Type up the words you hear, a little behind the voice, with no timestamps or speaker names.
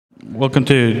Welcome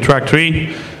to track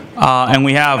 3. And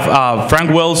we have Frank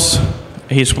Wiles.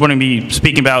 He's going to be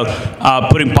speaking about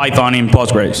putting Python in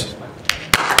Postgres.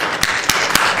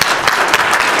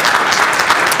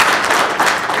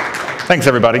 Thanks,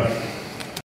 everybody.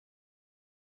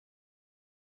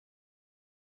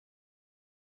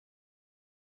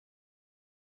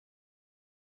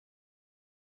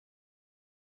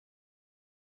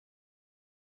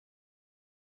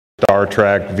 Star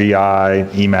Trek, VI,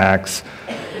 Emacs.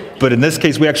 But in this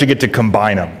case, we actually get to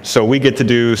combine them. So we get to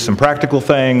do some practical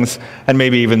things and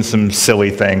maybe even some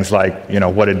silly things like,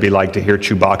 what it'd be like to hear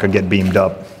Chewbacca get beamed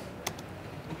up.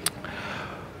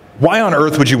 Why on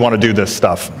earth would you want to do this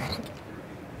stuff?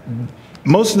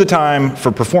 Most of the time,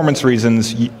 for performance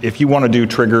reasons, if you want to do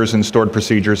triggers and stored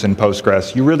procedures in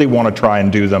Postgres, you really want to try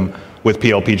and do them with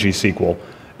PSQL,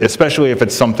 especially if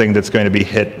it's something that's going to be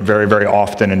hit very, very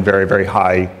often in very, very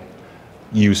high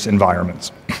use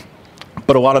environments.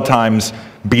 But a lot of times,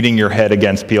 beating your head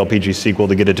against PSQL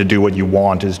to get it to do what you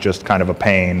want is just kind of a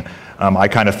pain. I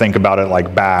kind of think about it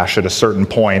like Bash. At a certain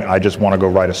point, I just want to go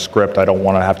write a script. I don't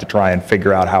want to have to try and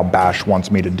figure out how Bash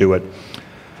wants me to do it.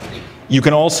 You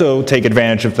can also take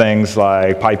advantage of things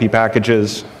like PyPi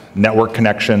packages, network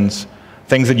connections,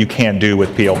 things that you can't do with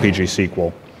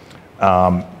PSQL.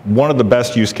 One of the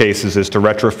best use cases is to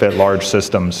retrofit large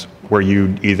systems where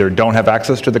you either don't have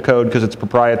access to the code because it's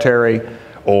proprietary,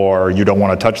 or you don't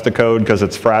want to touch the code because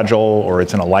it's fragile, or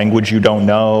it's in a language you don't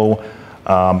know.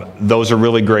 Those are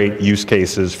really great use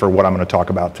cases for what I'm going to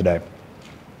talk about today.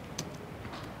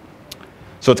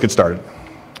 So let's get started.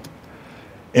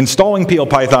 Installing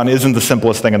PL/Python isn't the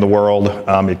simplest thing in the world.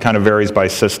 It kind of varies by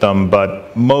system,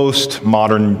 but most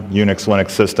modern Unix,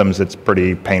 Linux systems, it's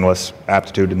pretty painless.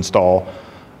 Aptitude install.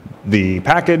 The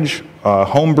package,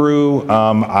 Homebrew,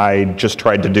 I just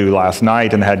tried to do last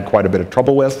night and had quite a bit of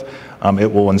trouble with.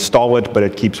 It will install it, but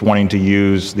it keeps wanting to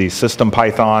use the system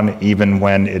Python, even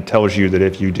when it tells you that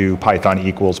if you do Python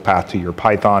equals path to your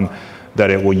Python,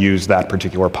 that it will use that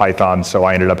particular Python. So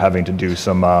I ended up having to do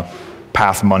some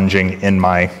path munging in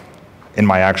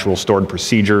my actual stored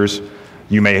procedures.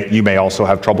 You may also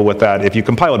have trouble with that. If you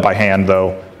compile it by hand,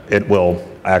 though, it will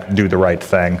do the right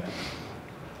thing.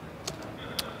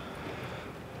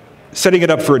 Setting it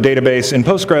up for a database. In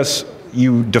Postgres,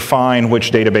 you define which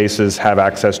databases have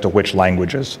access to which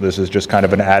languages. This is just kind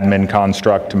of an admin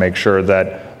construct to make sure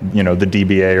that the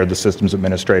DBA or the systems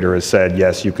administrator has said,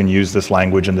 yes, you can use this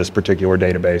language in this particular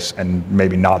database and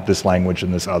maybe not this language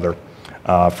in this other,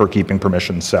 for keeping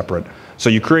permissions separate. So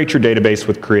you create your database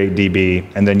with createDB,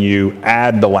 and then you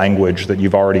add the language that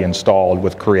you've already installed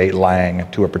with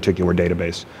createlang to a particular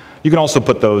database. You can also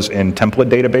put those in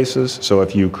template databases. So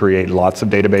if you create lots of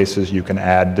databases, you can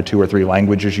add the 2 or 3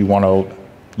 languages you want to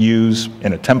use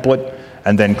in a template,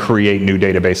 and then create new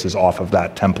databases off of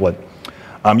that template.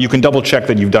 You can double check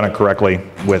that you've done it correctly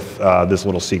with this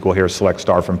little SQL here, select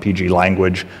star from PG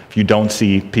language. If you don't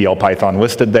see PL/Python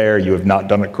listed there, you have not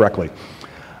done it correctly.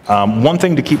 One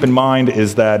thing to keep in mind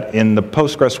is that in the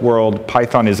Postgres world,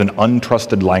 Python is an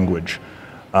untrusted language.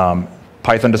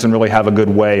 Python doesn't really have a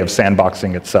good way of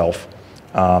sandboxing itself.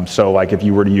 So like if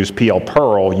you were to use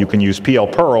PL/Perl, you can use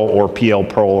PL/Perl or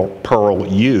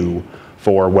PL/Perl/U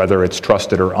for whether it's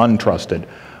trusted or untrusted.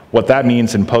 What that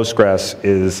means in Postgres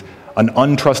is an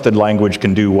untrusted language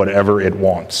can do whatever it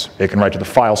wants. It can write to the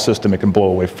file system, it can blow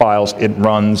away files, it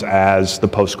runs as the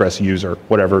Postgres user,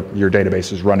 whatever your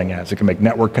database is running as. It can make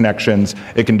network connections,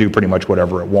 it can do pretty much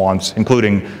whatever it wants,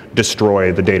 including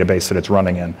destroy the database that it's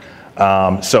running in.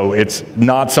 So it's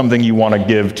not something you want to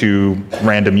give to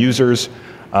random users,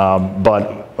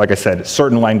 but like I said,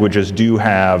 certain languages do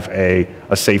have a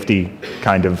safety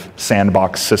kind of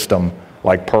sandbox system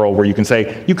like Perl, where you can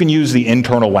say, you can use the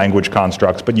internal language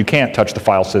constructs, but you can't touch the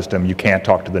file system, you can't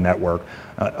talk to the network.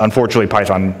 Unfortunately,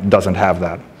 Python doesn't have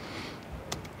that.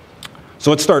 So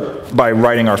let's start by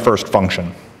writing our first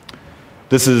function.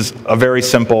 This is a very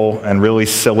simple and really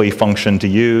silly function to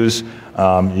use.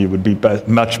 You would be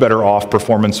much better off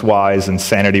performance-wise and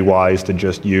sanity-wise to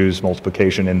just use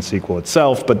multiplication in SQL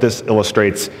itself, but this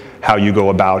illustrates how you go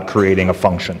about creating a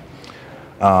function.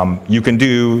 You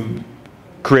can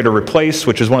create or replace,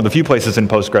 which is one of the few places in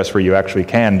Postgres where you actually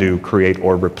can do create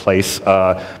or replace.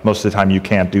 Most of the time you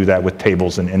can't do that with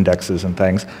tables and indexes and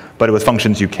things, but with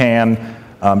functions you can.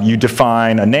 You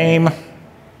define a name,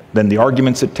 then the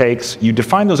arguments it takes. You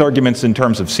define those arguments in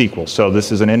terms of SQL. So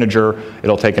this is an integer.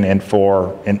 It'll take an int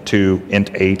 4, int 2, int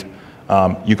 8.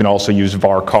 You can also use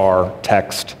varchar,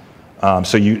 text.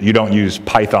 So you don't use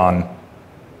Python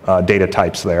data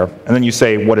types there. And then you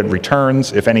say what it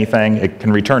returns, if anything. It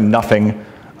can return nothing.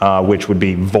 which would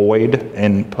be void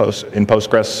in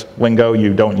Postgres lingo.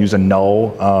 You don't use a null,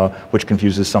 which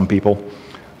confuses some people.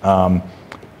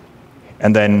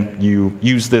 And then you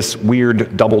use this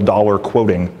weird double dollar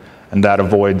quoting, and that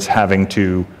avoids having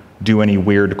to do any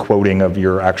weird quoting of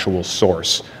your actual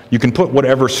source. You can put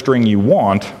whatever string you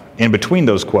want in between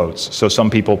those quotes. So some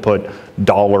people put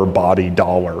dollar body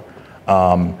dollar.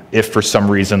 If for some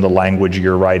reason the language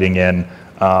you're writing in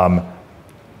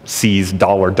sees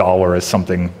dollar dollar as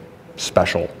something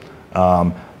special.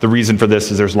 The reason for this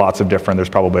is there's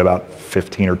probably about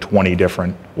 15 or 20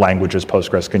 different languages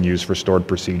Postgres can use for stored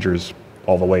procedures,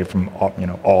 all the way from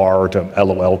R to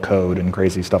LOL code and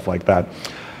crazy stuff like that.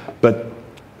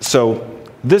 So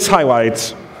this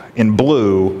highlights in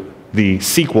blue the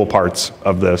SQL parts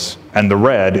of this, and the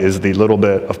red is the little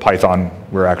bit of Python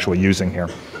we're actually using here.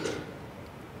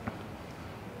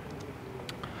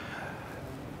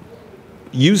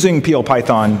 Using PL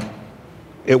Python,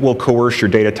 it will coerce your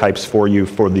data types for you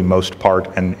for the most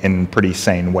part and in pretty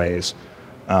sane ways.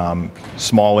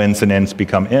 Small ints and ints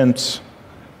become ints.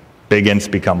 Big ints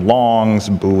become longs,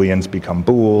 booleans become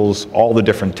bools, all the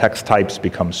different text types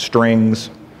become strings.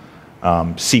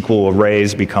 SQL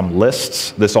arrays become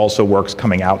lists. This also works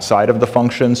coming outside of the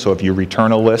function, so if you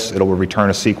return a list, it will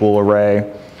return a SQL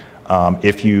array.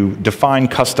 If you define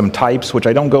custom types, which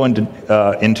I don't go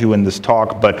into in this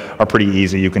talk, but are pretty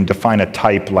easy, you can define a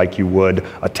type like you would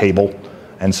a table,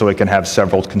 and so it can have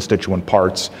several constituent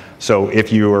parts. So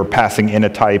if you are passing in a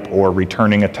type or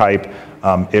returning a type,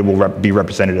 it will be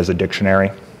represented as a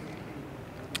dictionary.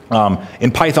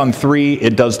 In Python 3,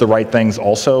 it does the right things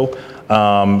also.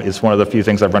 It's one of the few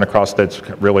things I've run across that's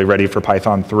really ready for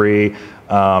Python 3.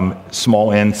 Small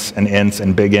ints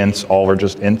and big ints all are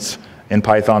just ints in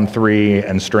Python 3,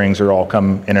 and strings are all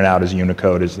come in and out as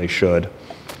Unicode as they should.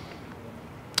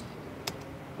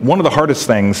 One of the hardest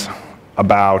things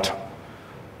about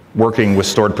working with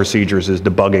stored procedures is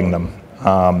debugging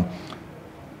them.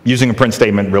 Using a print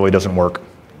statement really doesn't work.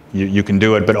 You can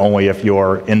do it, but only if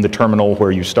you're in the terminal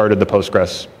where you started the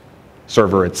Postgres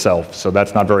server itself. So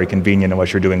that's not very convenient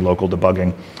unless you're doing local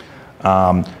debugging.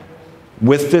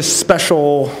 With this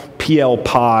special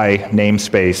PLPy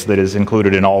namespace that is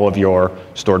included in all of your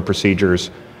stored procedures,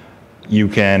 you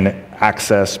can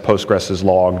access Postgres's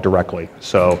log directly.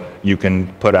 So you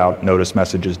can put out notice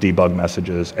messages, debug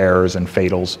messages, errors, and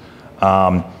fatals.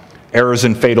 Errors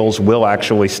and fatals will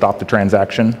actually stop the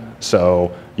transaction.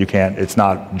 So you can't, it's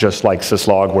not just like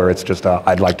syslog where it's just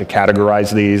I'd like to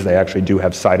categorize these. They actually do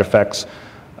have side effects.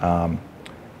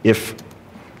 If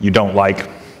you don't like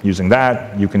using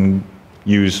that, you can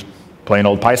use plain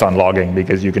old Python logging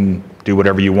because you can do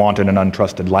whatever you want in an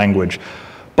untrusted language.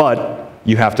 But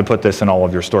you have to put this in all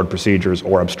of your stored procedures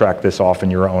or abstract this off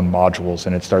in your own modules,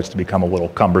 and it starts to become a little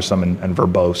cumbersome and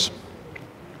verbose.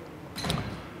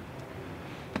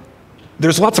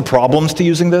 There's lots of problems to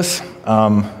using this.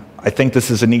 I think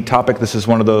this is a neat topic. This is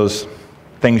one of those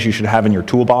things you should have in your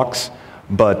toolbox,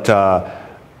 but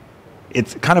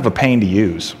it's kind of a pain to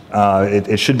use.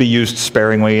 It should be used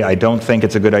sparingly. I don't think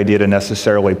it's a good idea to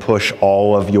necessarily push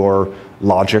all of your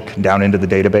logic down into the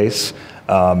database.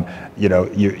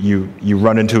 You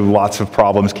run into lots of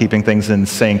problems keeping things in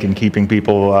sync and keeping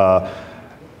people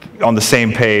on the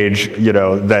same page,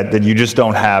 that you just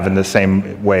don't have in the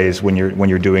same ways when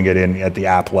you're doing it at the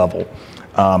app level.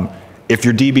 If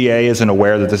your DBA isn't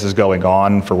aware that this is going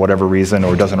on for whatever reason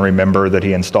or doesn't remember that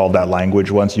he installed that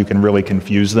language once, you can really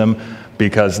confuse them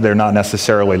because they're not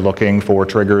necessarily looking for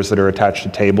triggers that are attached to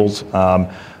tables.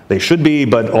 They should be,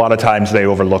 but a lot of times they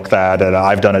overlook that, and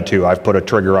I've done it too. I've put a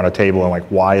trigger on a table and like,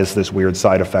 why is this weird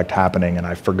side effect happening? And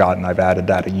I've forgotten I've added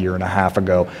that 1.5 years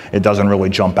ago. It doesn't really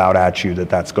jump out at you that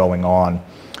that's going on.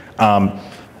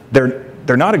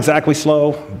 They're not exactly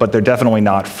slow, but they're definitely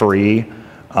not free.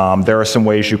 There are some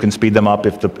ways you can speed them up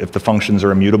if the functions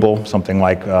are immutable, something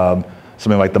like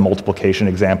the multiplication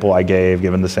example I gave,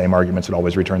 given the same arguments, it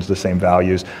always returns the same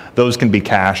values. Those can be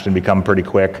cached and become pretty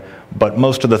quick, but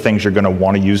most of the things you're going to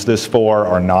want to use this for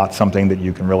are not something that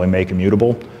you can really make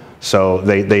immutable. So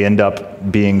they end up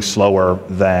being slower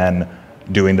than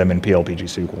doing them in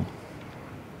PL/PGSQL.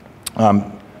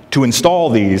 To install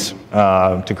these,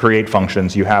 to create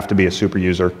functions, you have to be a super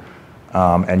user,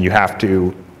 and you have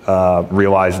to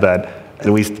realize that, at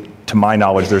least to my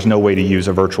knowledge, there's no way to use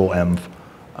a virtual env.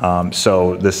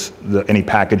 So any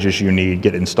packages you need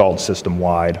get installed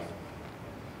system-wide.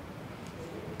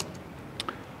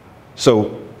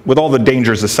 So with all the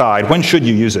dangers aside, when should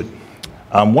you use it?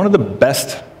 One of the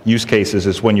best use cases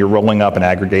is when you're rolling up and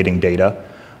aggregating data.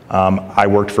 I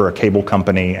worked for a cable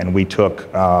company, and we took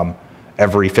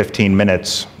every 15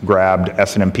 minutes grabbed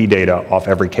SNMP data off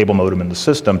every cable modem in the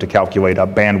system to calculate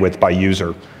up bandwidth by user.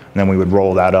 And then we would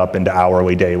roll that up into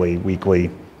hourly, daily,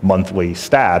 weekly, monthly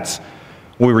stats.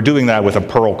 We were doing that with a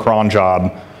Perl cron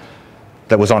job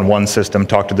that was on one system,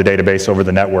 talked to the database over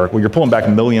the network. Well, you're pulling back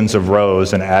millions of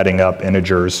rows and adding up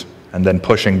integers and then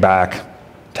pushing back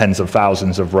tens of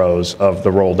thousands of rows of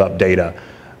the rolled up data.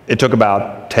 It took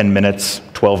about 10 minutes,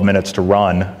 12 minutes to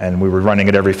run, and we were running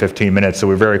it every 15 minutes, so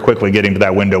we were very quickly getting to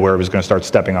that window where it was going to start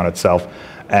stepping on itself.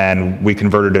 And we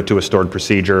converted it to a stored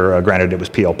procedure. Granted, it was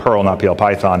PL Perl, not PL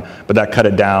Python, but that cut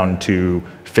it down to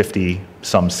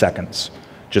 50-some seconds,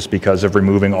 just because of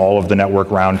removing all of the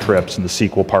network round trips and the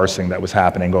SQL parsing that was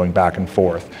happening going back and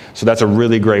forth. So that's a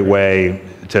really great way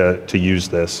to use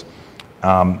this.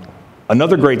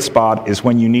 Another great spot is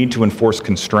when you need to enforce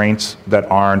constraints that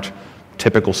aren't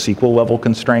typical SQL level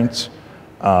constraints.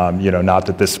 Not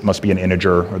that this must be an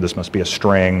integer, or this must be a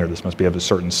string, or this must be of a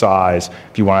certain size.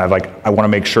 If you want to have, like, I want to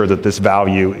make sure that this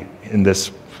value in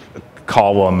this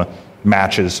column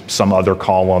matches some other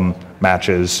column,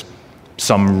 matches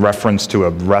some reference to a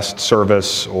REST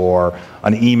service, or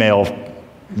an email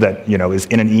that is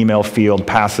in an email field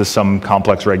passes some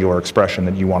complex regular expression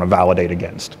that you want to validate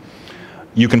against.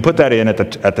 You can put that in at the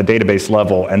database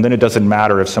level, and then it doesn't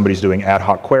matter if somebody's doing ad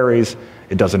hoc queries.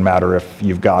 It doesn't matter if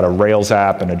you've got a Rails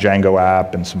app and a Django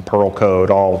app and some Perl code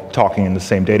all talking in the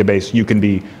same database. You can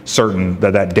be certain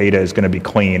that that data is going to be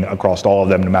clean across all of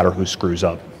them, no matter who screws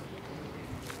up.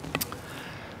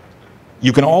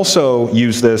 You can also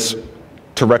use this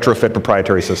to retrofit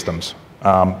proprietary systems.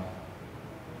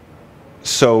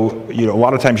 So a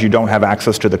lot of times you don't have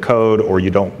access to the code, or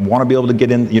you don't want to be able to get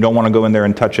in, you don't want to go in there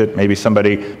and touch it. Maybe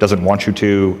somebody doesn't want you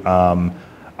to.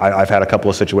 I've had a couple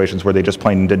of situations where they just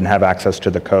plain didn't have access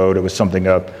to the code. It was something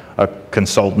a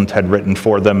consultant had written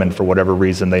for them, and for whatever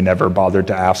reason they never bothered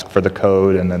to ask for the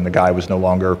code, and then the guy was no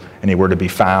longer anywhere to be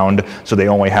found. So they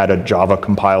only had a Java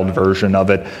compiled version of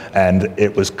it, and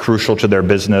it was crucial to their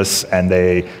business, and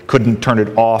they couldn't turn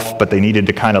it off, but they needed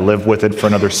to kind of live with it for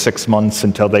another 6 months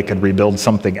until they could rebuild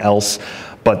something else.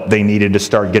 But they needed to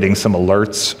start getting some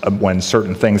alerts of when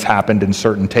certain things happened in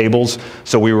certain tables.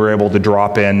 So we were able to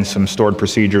drop in some stored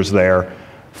procedures there,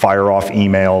 fire off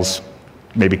emails,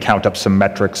 maybe count up some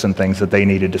metrics and things that they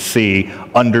needed to see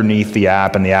underneath the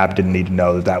app, and the app didn't need to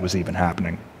know that that was even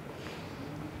happening.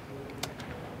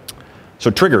 So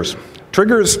triggers.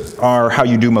 Triggers are how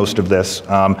you do most of this.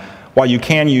 While you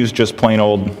can use just plain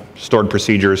old stored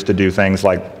procedures to do things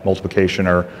like multiplication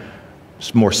or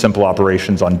more simple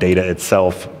operations on data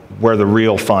itself, where the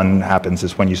real fun happens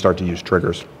is when you start to use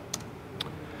triggers.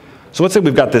 So let's say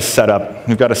we've got this set up.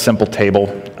 We've got a simple table,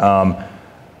 an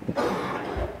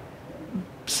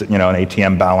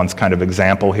ATM balance kind of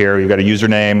example here. You've got a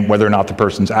username, whether or not the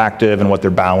person's active, and what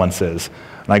their balance is.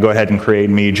 And I go ahead and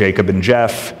create me, Jacob, and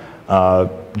Jeff.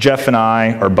 Jeff and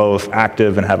I are both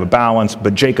active and have a balance,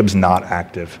 but Jacob's not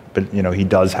active, but he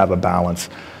does have a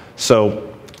balance.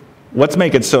 So let's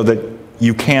make it so that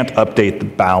you can't update the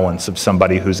balance of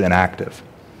somebody who's inactive.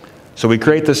 So we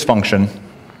create this function.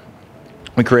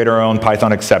 We create our own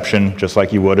Python exception, just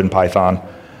like you would in Python.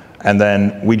 And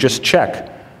then we just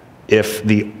check if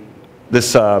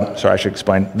this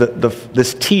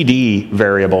TD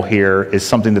variable here is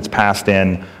something that's passed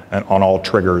in on all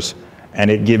triggers. And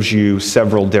it gives you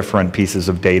several different pieces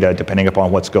of data depending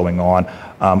upon what's going on.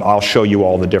 I'll show you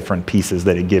all the different pieces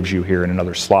that it gives you here in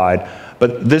another slide.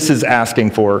 But this is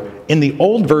asking for, in the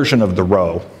old version of the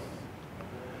row,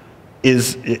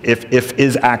 if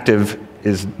is active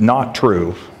is not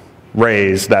true,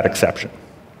 raise that exception.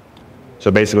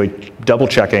 So basically double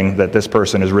checking that this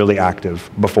person is really active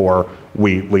before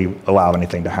we allow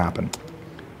anything to happen.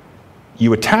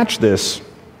 You attach this.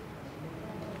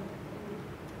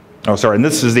 And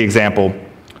this is the example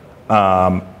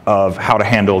of how to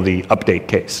handle the update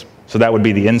case. So that would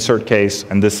be the insert case,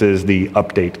 and this is the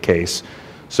update case.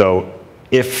 So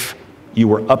if you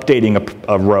were updating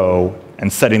a row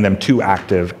and setting them to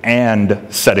active and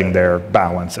setting their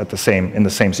balance in the same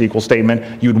SQL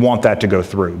statement, you'd want that to go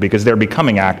through because they're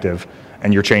becoming active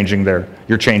and you're changing their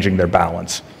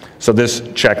balance. So this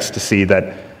checks to see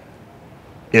that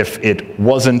if it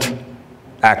wasn't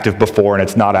active before and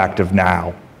it's not active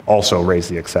now, also raise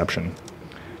the exception.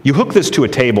 You hook this to a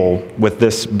table with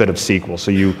this bit of SQL.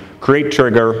 So you create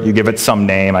trigger, you give it some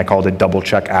name, I called it double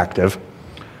check active,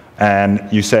 and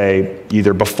you say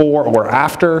either before or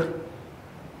after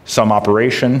some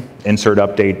operation, insert,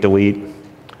 update, delete,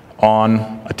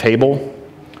 on a table.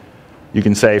 You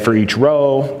can say for each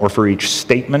row or for each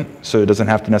statement, so it doesn't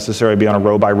have to necessarily be on a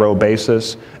row by row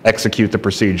basis, execute the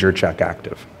procedure, check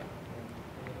active.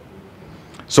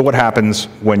 So what happens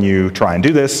when you try and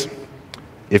do this?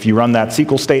 If you run that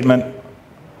SQL statement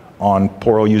on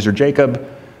poor old user Jacob,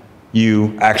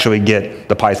 you actually get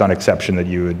the Python exception that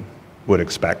you would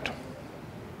expect.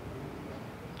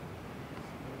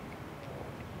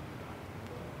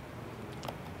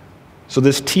 So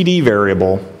this TD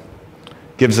variable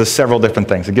gives us several different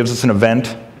things. It gives us an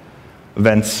event,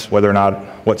 events, whether or not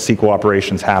what SQL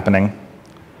operation's happening,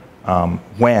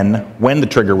 when the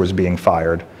trigger was being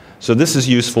fired. So this is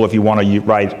useful if you want to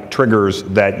write triggers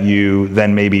that you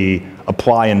then maybe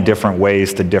apply in different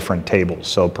ways to different tables.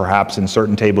 So perhaps in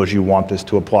certain tables you want this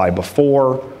to apply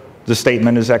before the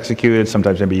statement is executed.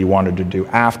 Sometimes maybe you wanted to do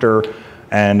after.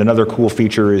 And another cool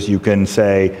feature is you can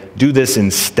say, do this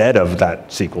instead of that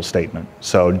SQL statement.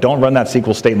 So don't run that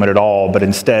SQL statement at all, but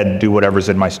instead do whatever's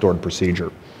in my stored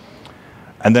procedure.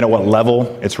 And then at what level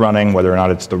it's running, whether or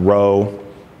not it's the row,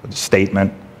 or the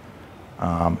statement,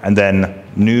 and then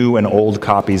new and old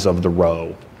copies of the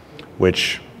row,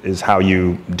 which is how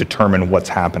you determine what's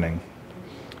happening.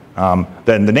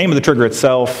 Then the name of the trigger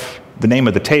itself, the name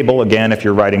of the table, again, if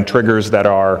you're writing triggers that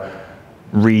are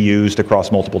reused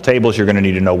across multiple tables, you're going to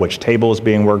need to know which table is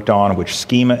being worked on, which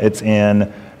schema it's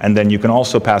in, and then you can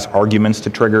also pass arguments to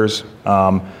triggers.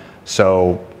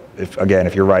 So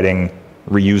if you're writing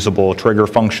reusable trigger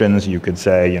functions, you could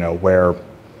say,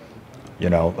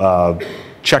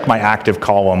 check my active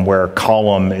column where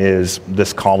column is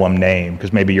this column name,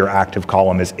 because maybe your active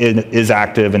column is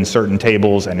active in certain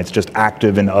tables and it's just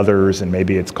active in others, and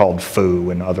maybe it's called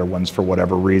foo in other ones for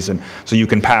whatever reason. So you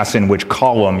can pass in which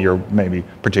column you're maybe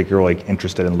particularly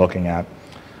interested in looking at.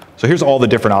 So here's all the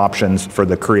different options for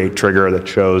the create trigger that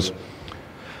shows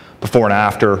before and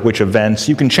after, which events.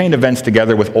 You can chain events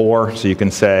together with or, so you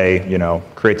can say,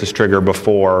 create this trigger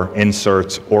before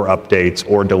inserts or updates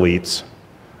or deletes.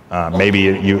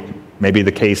 Maybe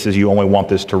the case is you only want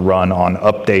this to run on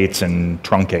updates and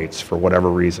truncates for whatever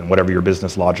reason, whatever your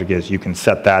business logic is. You can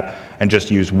set that and just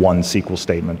use one SQL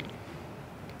statement.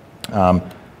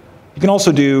 You can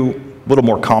also do a little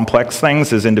more complex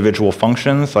things as individual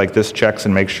functions, like this checks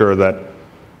and makes sure that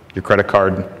your credit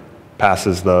card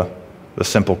passes the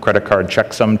simple credit card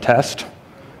checksum test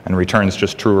and returns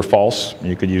just true or false.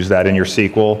 You could use that in your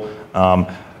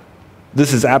SQL.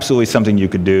 This is absolutely something you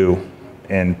could do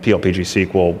in PLPG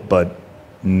SQL, but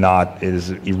not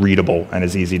as readable and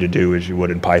as easy to do as you would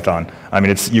in Python. I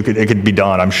mean, it could be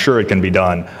done. I'm sure it can be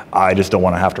done. I just don't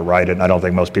want to have to write it, and I don't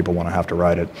think most people want to have to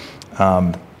write it.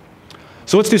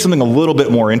 So let's do something a little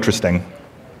bit more interesting.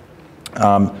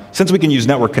 Since we can use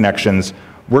network connections,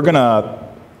 we're gonna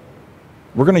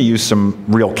use some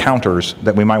real counters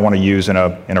that we might want to use in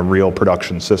a real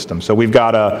production system. So we've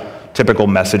got a typical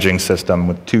messaging system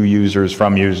with 2 users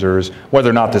from users, whether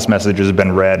or not this message has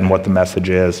been read and what the message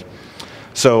is.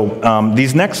 So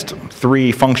these next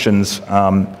 3 functions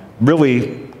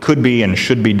really could be and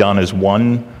should be done as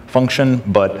one function,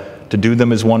 but to do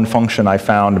them as one function I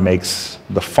found makes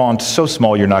the font so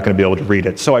small you're not going to be able to read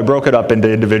it. So I broke it up into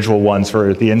individual ones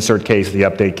for the insert case, the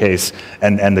update case,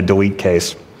 and the delete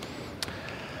case.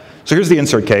 So here's the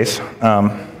insert case.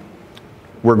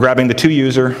 We're grabbing the 2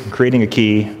 user, creating a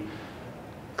key,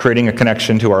 creating a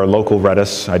connection to our local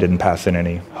Redis. I didn't pass in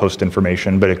any host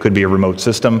information, but it could be a remote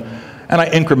system. And I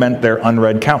increment their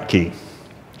unread count key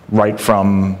right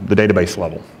from the database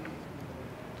level.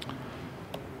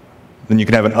 Then you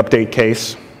can have an update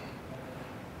case.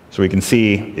 So we can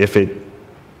see if it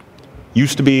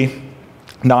used to be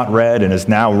not read and is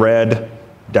now read,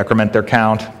 decrement their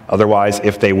count. Otherwise,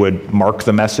 if they would mark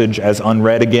the message as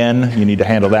unread again, you need to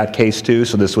handle that case too.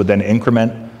 So this would then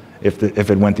increment if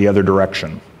it went the other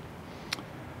direction.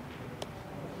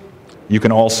 You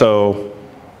can also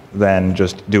then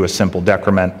just do a simple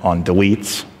decrement on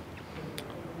deletes.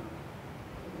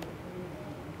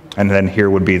 And then here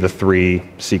would be the 3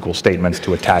 SQL statements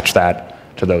to attach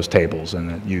that to those tables. And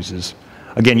it uses,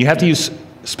 again, you have to use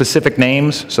specific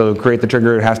names. So to create the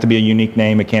trigger, it has to be a unique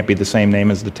name. It can't be the same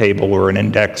name as the table or an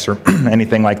index or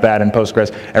anything like that in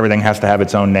Postgres. Everything has to have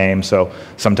its own name. So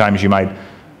sometimes you might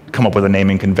come up with a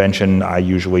naming convention. I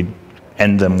usually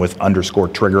end them with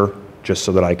 _trigger, just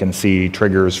so that I can see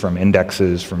triggers from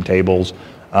indexes, from tables.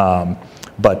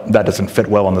 But that doesn't fit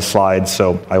well on the slides,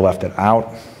 so I left it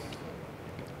out.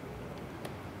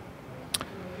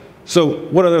 So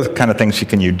what other kind of things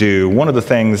can you do? One of the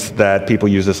things that people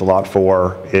use this a lot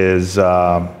for is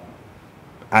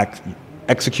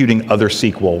executing other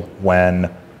SQL when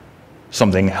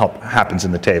something happens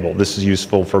in the table. This is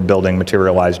useful for building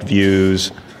materialized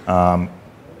views.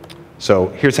 So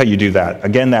here's how you do that.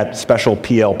 Again, that special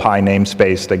PLPi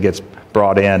namespace that gets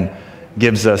brought in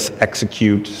gives us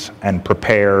executes and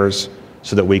prepares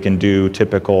so that we can do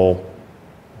typical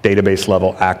database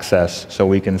level access. So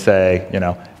we can say,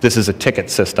 if this is a ticket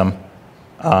system,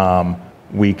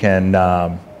 we can,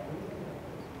 I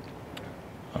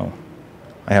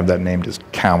have that named as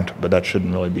count, but that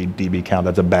shouldn't really be db count.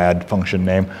 That's a bad function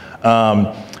name.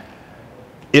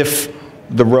 If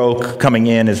the row coming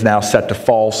in is now set to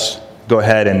false, go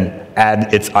ahead and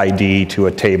add its ID to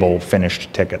a table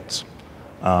finished tickets.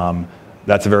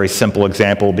 That's a very simple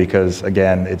example because,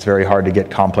 again, it's very hard to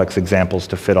get complex examples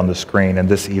to fit on the screen, and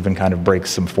this even kind of breaks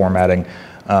some formatting.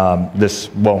 This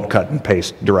won't cut and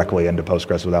paste directly into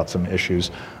Postgres without some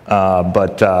issues.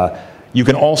 But you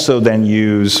can also then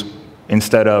use,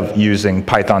 instead of using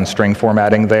Python string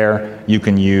formatting there, you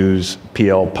can use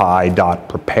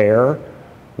plpy.prepare,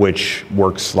 which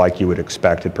works like you would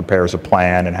expect. It prepares a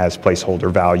plan and has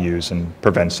placeholder values and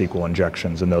prevents SQL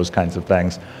injections and those kinds of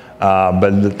things.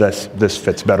 But this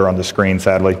fits better on the screen,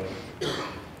 sadly.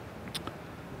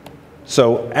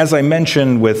 So as I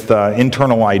mentioned with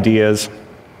internal ideas,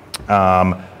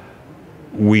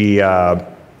 we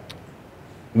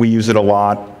use it a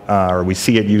lot, or we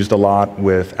see it used a lot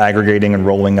with aggregating and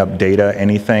rolling up data.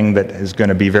 Anything that is going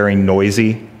to be very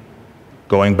noisy,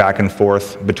 going back and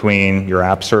forth between your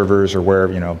app servers or where,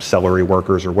 Celery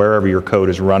workers or wherever your code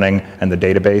is running and the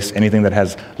database. Anything that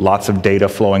has lots of data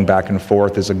flowing back and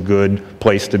forth is a good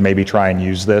place to maybe try and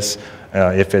use this.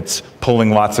 If it's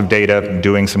pulling lots of data,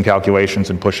 doing some calculations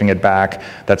and pushing it back,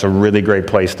 that's a really great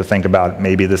place to think about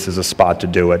maybe this is a spot to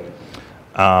do it.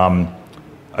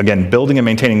 Again, building and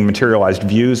maintaining materialized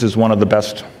views is one of the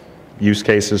best use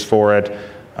cases for it.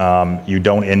 You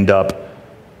don't end up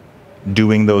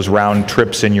doing those round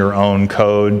trips in your own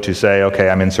code to say, okay,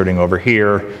 I'm inserting over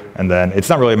here, and then it's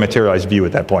not really a materialized view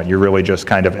at that point. You're really just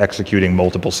kind of executing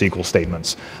multiple SQL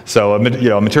statements. So a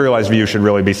materialized view should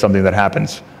really be something that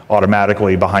happens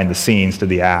automatically behind the scenes to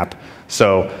the app.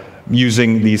 So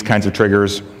using these kinds of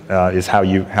triggers is how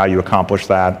you accomplish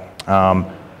that.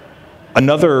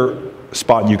 Another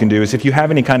spot you can do is if you have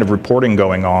any kind of reporting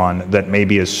going on that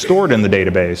maybe is stored in the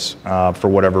database for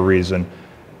whatever reason,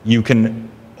 you can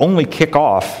only kick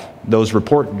off those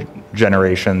report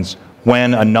generations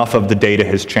when enough of the data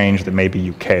has changed that maybe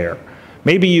you care.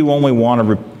 Maybe you only want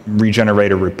to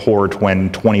regenerate a report when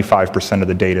 25% of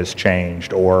the data has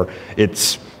changed, or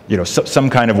it's some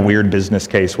kind of weird business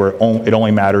case where it only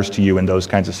matters to you in those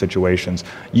kinds of situations.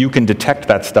 You can detect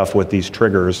that stuff with these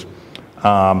triggers.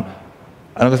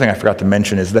 Another thing I forgot to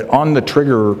mention is that on the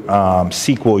trigger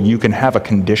SQL, you can have a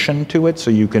condition to it,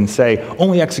 so you can say,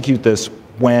 only execute this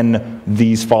when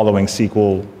these following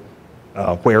SQL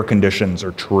where conditions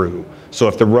are true. So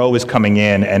if the row is coming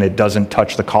in and it doesn't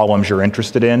touch the columns you're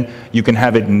interested in, you can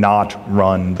have it not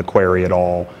run the query at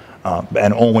all,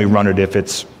 and only run it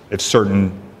if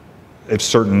certain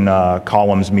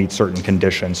columns meet certain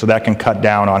conditions. So that can cut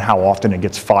down on how often it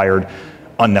gets fired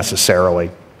unnecessarily.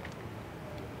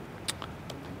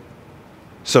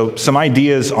 So some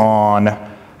ideas on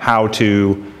how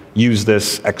to use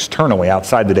this externally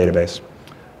outside the database.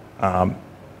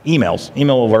 Emails.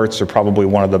 Email alerts are probably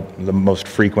one of the most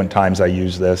frequent times I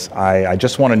use this. I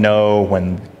just want to know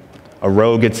when a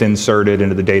row gets inserted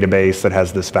into the database that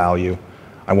has this value.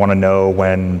 I want to know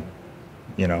when,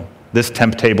 this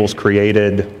temp table's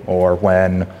created, or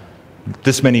when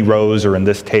this many rows are in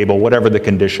this table, whatever the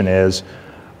condition is.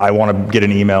 I want to get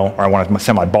an email, or I want to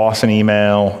send my boss an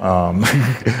email,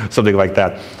 something like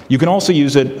that. You can also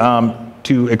use it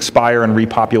to expire and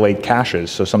repopulate caches,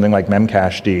 so something like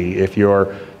memcached. If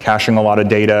you're caching a lot of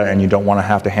data and you don't want to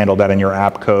have to handle that in your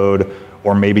app code,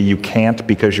 or maybe you can't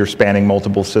because you're spanning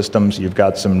multiple systems, you've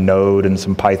got some Node and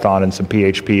some Python and some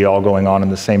PHP all going on in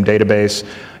the same database,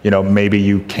 maybe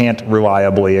you can't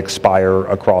reliably expire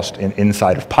across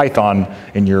inside of Python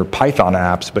in your Python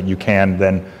apps, but you can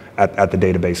then at the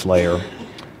database layer.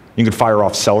 You can fire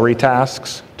off Celery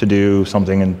tasks to do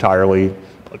something entirely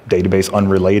database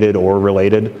unrelated or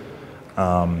related.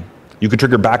 You could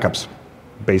trigger backups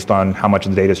based on how much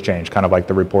the data's changed, kind of like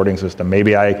the reporting system.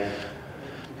 Maybe I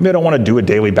don't want to do a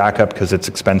daily backup because it's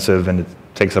expensive and it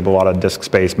takes up a lot of disk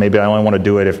space. Maybe I only want to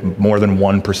do it if more than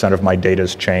 1% of my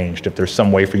data's changed. If there's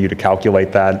some way for you to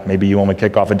calculate that, maybe you only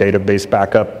kick off a database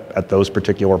backup at those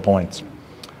particular points.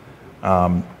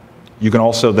 You can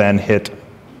also then hit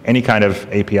any kind of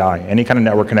API, any kind of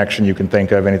network connection you can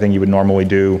think of, anything you would normally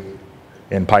do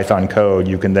in Python code,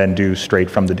 you can then do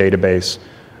straight from the database,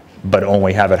 but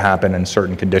only have it happen in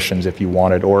certain conditions if you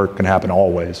want it, or it can happen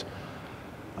always.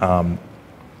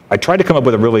 I tried to come up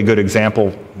with a really good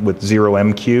example with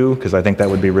 0MQ, because I think that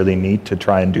would be really neat to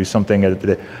try and do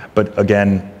something, but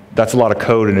again, that's a lot of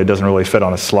code and it doesn't really fit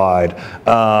on a slide.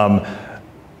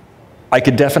 I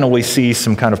could definitely see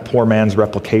some kind of poor man's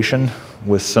replication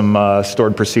with some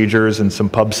stored procedures and some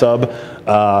pub sub.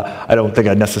 I don't think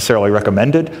I'd necessarily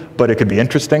recommend it, but it could be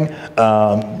interesting.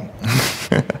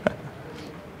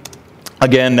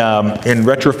 Again, in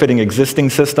retrofitting existing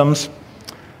systems,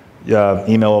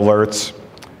 email alerts,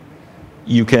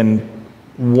 you can,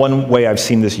 one way I've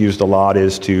seen this used a lot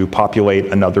is to populate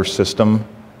another system,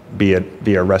 be it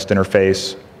via REST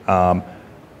interface,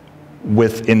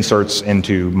 with inserts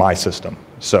into my system.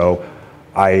 So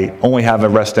I only have a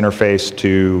REST interface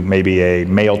to maybe a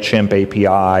MailChimp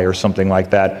API or something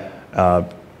like that.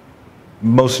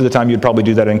 Most of the time you'd probably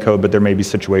do that in code, but there may be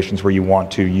situations where you want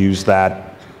to use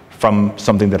that from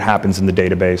something that happens in the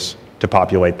database to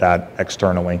populate that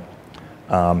externally.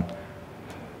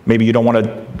 Maybe you don't want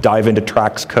to dive into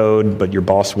Trax code, but your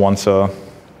boss wants an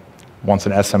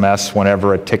SMS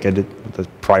whenever a ticket, the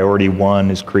priority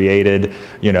 1 is created.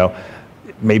 You know,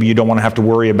 maybe you don't want to have to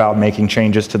worry about making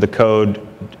changes to the code,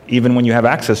 even when you have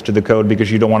access to the code,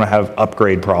 because you don't want to have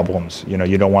upgrade problems. You know,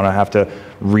 you don't want to have to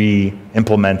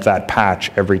re-implement that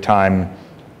patch every time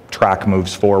track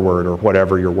moves forward or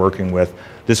whatever you're working with.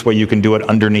 This way you can do it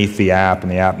underneath the app,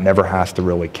 and the app never has to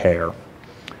really care.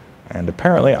 And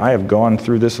apparently I have gone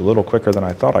through this a little quicker than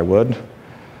I thought I would.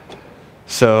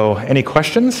 So, any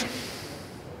questions?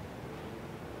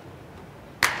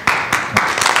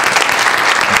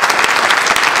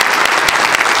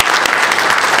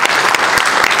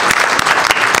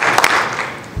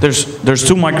 There's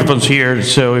 2 microphones here,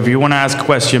 so if you want to ask a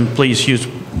question, please use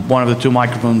one of the 2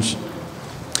 microphones.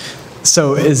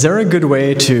 So is there a good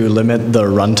way to limit the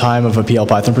runtime of a PL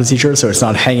Python procedure so it's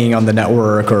not hanging on the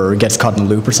network or gets caught in a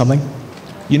loop or something?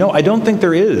 You know, I don't think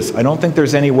there is. I don't think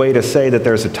there's any way to say that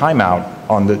there's a timeout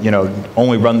on the, you know,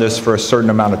 only run this for a certain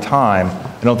amount of time.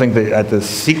 I don't think that at the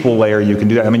SQL layer you can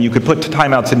do that. I mean, you could put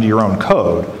timeouts into your own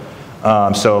code.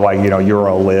 So like, you know,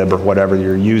 Eurolib or whatever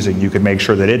you're using, you could make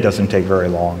sure that it doesn't take very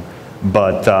long.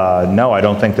 But no, I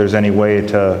don't think there's any way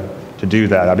to do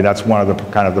that. I mean, that's one of the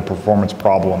kind of the performance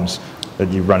problems that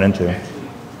you run into.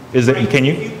 Is it? Can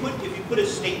you? If you put a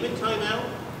statement timeout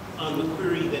on the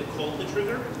query that called the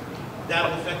trigger,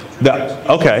 that'll affect the trigger.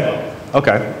 Okay.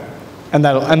 Okay. And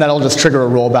that'll just trigger a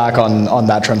rollback on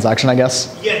that transaction, I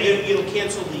guess. Yeah, it'll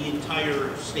cancel the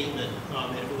entire statement,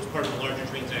 and if it was part of a larger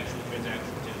transaction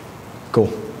too.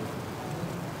 Cool.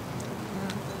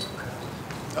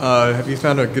 Have you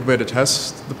found a good way to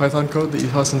test the Python code that you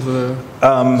toss into the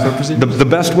stored procedure? The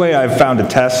best way I've found to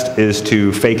test is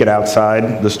to fake it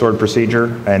outside the stored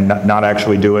procedure and not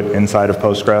actually do it inside of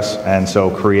Postgres. And so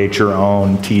create your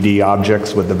own TD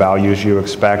objects with the values you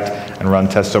expect and run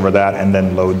tests over that and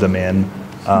then load them in.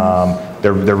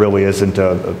 There really isn't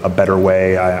a better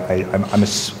way.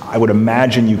 I would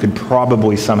imagine you could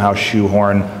probably somehow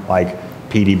shoehorn like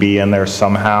PDB in there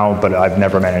somehow, but I've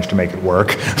never managed to make it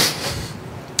work.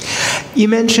 You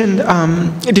mentioned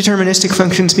deterministic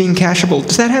functions being cacheable.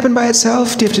 Does that happen by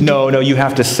itself? Do you have to No, you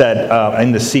have to set,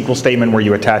 in the SQL statement where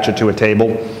you attach it to a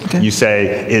table, okay. You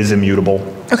say is immutable.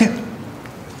 Okay.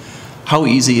 How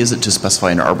easy is it to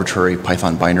specify an arbitrary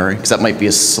Python binary? Because that might be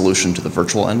a solution to the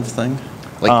virtual env thing.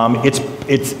 Like,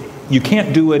 You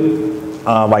can't do it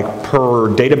like per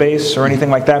database or anything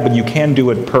like that, but you can do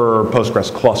it per Postgres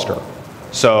cluster.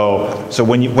 So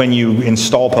when you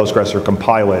install Postgres or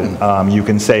compile it, you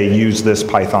can say use this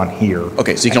Python here.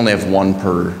 Okay, so you can only have 1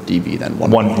 per DB then.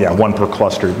 One per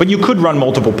cluster. But you could run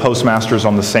multiple postmasters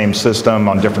on the same system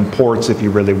on different ports if you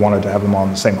really wanted to have them on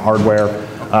the same hardware.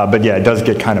 But yeah, it does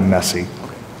get kind of messy.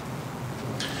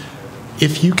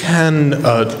 If you can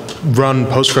run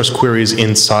Postgres queries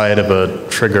inside of a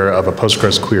trigger of a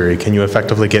Postgres query, can you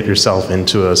effectively get yourself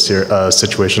into a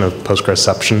situation of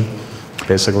Postgresception?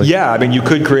 Basically? Yeah, I mean, you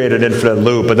could create an infinite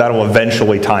loop, but that'll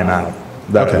eventually time out.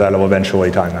 That'll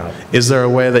eventually time out. Is there a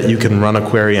way that you can run a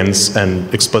query and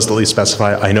explicitly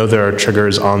specify, I know there are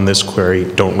triggers on this query,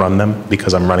 don't run them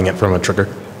because I'm running it from a trigger?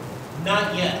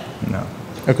 Not yet. No.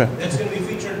 Okay. That's going to be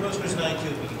featured in Postgres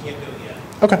 9.2, but you can't do it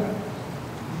yet. Okay.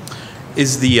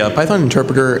 Is the Python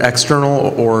interpreter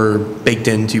external or baked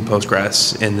into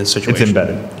Postgres in this situation? It's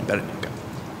embedded. Embedded, okay.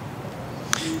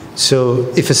 So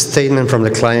if a statement from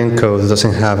the client code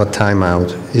doesn't have a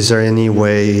timeout, is there any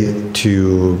way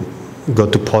to go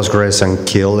to Postgres and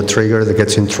kill a trigger that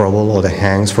gets in trouble or that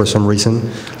hangs for some reason?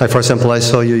 Like, for example, I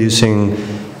saw you using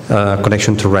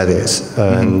connection to Redis.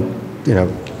 And you know,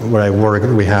 where I work,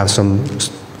 we have some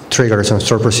triggers and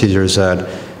stored procedures that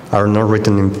are not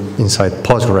written inside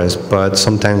Postgres, but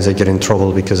sometimes they get in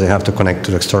trouble because they have to connect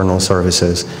to external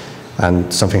services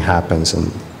and something happens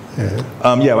and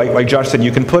Yeah, like Josh said,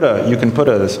 you can put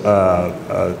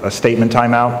a statement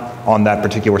timeout on that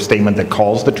particular statement that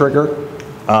calls the trigger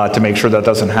to make sure that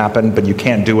doesn't happen, but you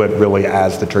can't do it really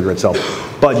as the trigger itself.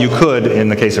 But you could, in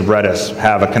the case of Redis,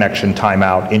 have a connection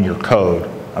timeout in your code.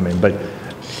 I mean, but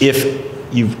if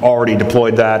you've already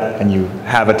deployed that and you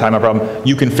have a timeout problem,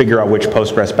 you can figure out which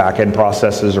Postgres backend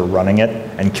processes are running it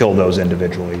and kill those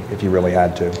individually if you really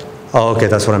had to. Oh, okay,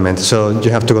 that's what I meant. So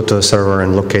you have to go to the server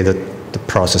and locate the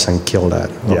process and kill that.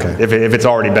 Okay. Yeah, if it's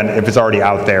already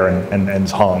out there and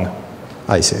it's hung.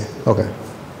 I see. Okay.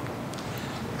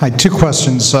 I had 2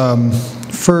 questions.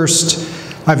 First,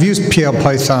 I've used PL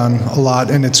Python a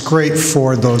lot, and it's great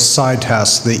for those side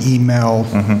tasks, the email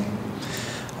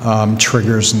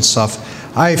triggers and stuff.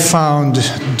 I found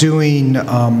doing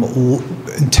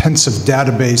intensive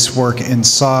database work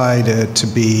inside it to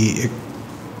be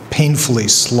painfully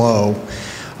slow,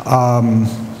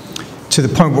 to the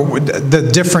point where the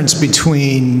difference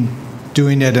between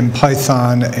doing it in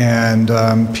Python and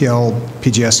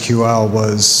PGSQL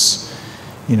was,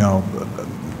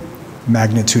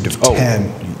 magnitude of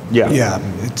 10. Yeah. Yeah.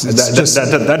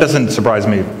 That doesn't surprise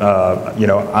me.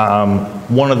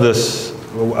 One of the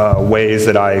ways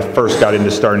that I first got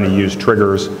into starting to use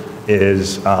triggers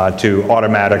is to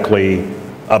automatically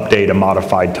update a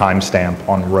modified timestamp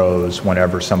on rows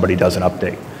whenever somebody does an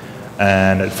update.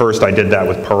 And at first I did that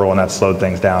with Perl, and that slowed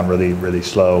things down really, really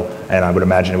slow. And I would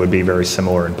imagine it would be very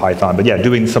similar in Python. But yeah,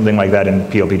 doing something like that in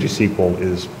PGSQL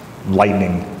is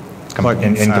lightning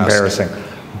in comparison.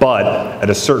 But at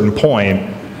a certain point,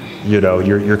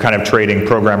 you're kind of trading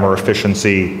programmer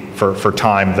efficiency for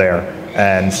time there.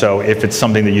 And so if it's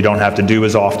something that you don't have to do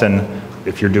as often,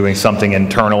 if you're doing something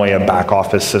internally, a back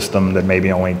office system that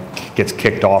maybe only gets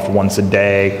kicked off once a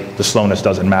day, the slowness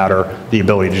doesn't matter. The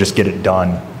ability to just get it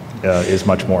done is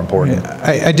much more important.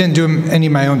 I didn't do any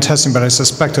of my own testing, but I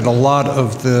suspected a lot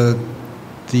of the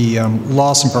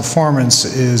loss in performance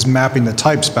is mapping the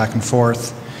types back and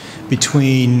forth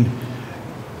between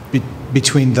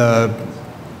the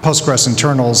Postgres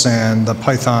internals and the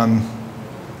Python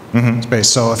space.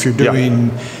 So if you're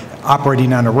doing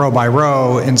operating on a row by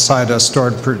row inside a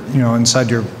stored,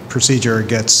 inside your procedure, it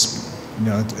gets,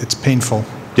 it's painful.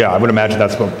 Yeah, I would imagine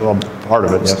that's part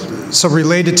of it, yes. So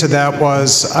related to that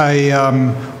was,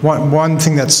 one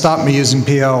thing that stopped me using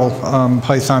PL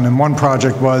Python in one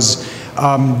project was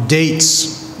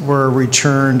dates were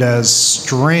returned as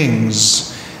strings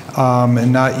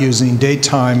and not using date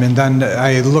time. And then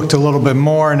I looked a little bit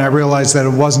more and I realized that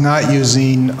it was not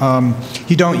using,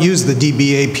 you don't use the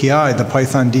DB API, the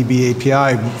Python DB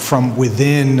API from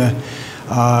within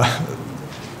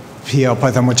PL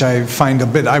Python, which I find a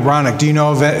bit ironic. Do you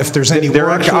know if there's any there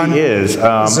work on? There actually is.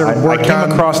 I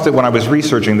came across it when I was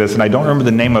researching this, and I don't remember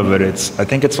the name of it. I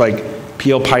think it's like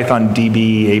PL Python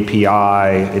DB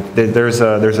API. There's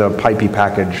a PyPi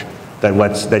package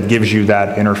that gives you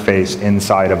that interface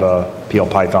inside of a PL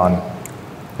Python.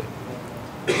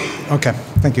 Okay,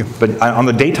 thank you. But on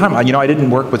the daytime, I didn't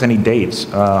work with any dates.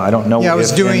 I don't know. Yeah, I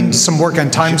was doing some work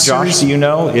on time series. Josh, do you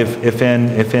know if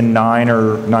in 9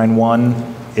 or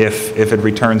 9.1 if it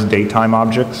returns datetime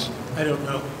objects? I don't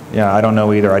know. Yeah, I don't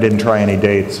know either. I didn't try any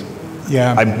dates.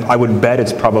 Yeah. I would bet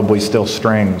it's probably still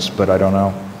strings, but I don't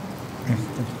know.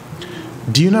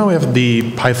 Do you know if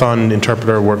the Python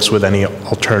interpreter works with any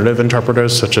alternative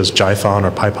interpreters, such as Jython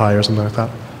or PyPi or something like that?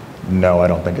 No, I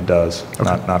don't think it does.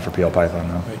 Okay. Not for PL Python,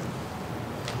 no. Right.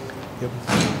 Yep.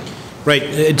 Right.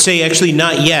 I'd say actually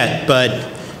not yet, but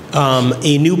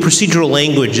a new procedural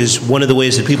language is one of the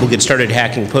ways that people get started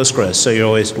hacking Postgres, so you're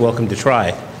always welcome to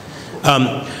try.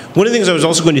 One of the things I was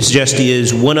also going to suggest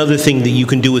is one other thing that you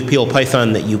can do with PL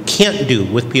Python that you can't do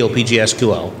with PL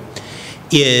PGSQL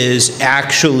is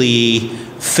actually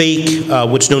fake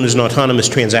what's known as an autonomous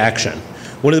transaction.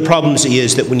 One of the problems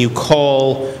is that when you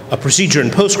call a procedure in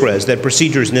Postgres, that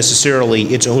procedure is necessarily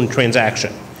its own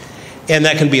transaction. And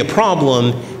that can be a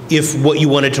problem if what you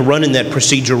wanted to run in that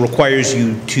procedure requires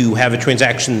you to have a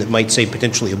transaction that might, say,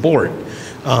 potentially abort,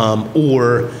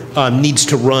 or needs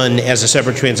to run as a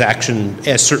separate transaction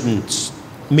as certain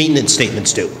maintenance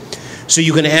statements do. So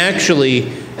you can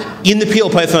actually, in the PL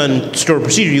Python stored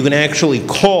procedure, you can actually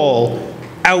call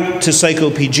out to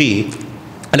psychopg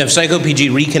and have psychopg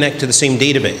reconnect to the same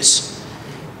database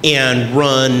and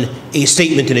run a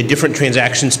statement in a different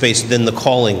transaction space than the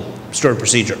calling stored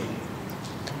procedure.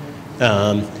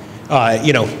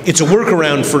 It's a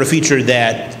workaround for a feature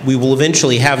that we will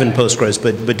eventually have in Postgres,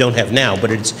 but don't have now.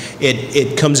 But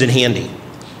it comes in handy.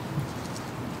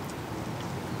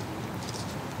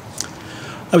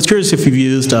 I was curious if you've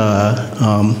used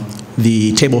the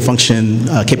the table function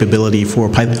capability for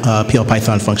PL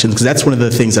Python functions, because that's one of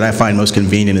the things that I find most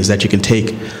convenient is that you can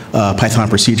take a Python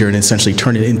procedure and essentially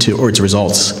turn it into, or its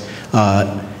results,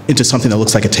 into something that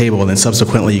looks like a table, and then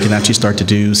subsequently you can actually start to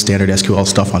do standard SQL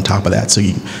stuff on top of that. So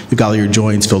you've got all your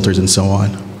joins, filters, and so on.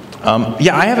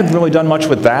 Yeah, I haven't really done much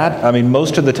with that. I mean,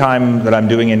 most of the time that I'm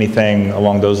doing anything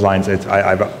along those lines,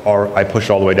 I push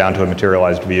all the way down to a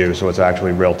materialized view, so it's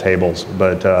actually real tables.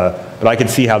 But I could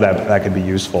see how that could be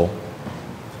useful.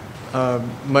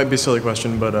 Might be a silly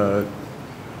question, but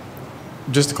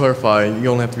just to clarify, you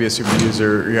only have to be a super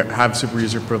user, you have super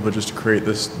user privileges to create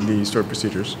the stored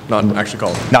procedures, not actually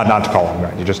call them. Not to call them,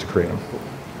 right? You just to create them.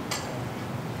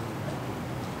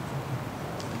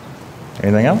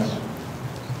 Anything else?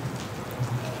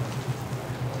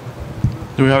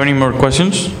 Do we have any more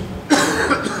questions?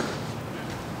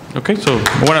 Okay, so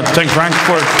I want to thank Frank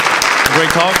for a great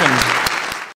talk and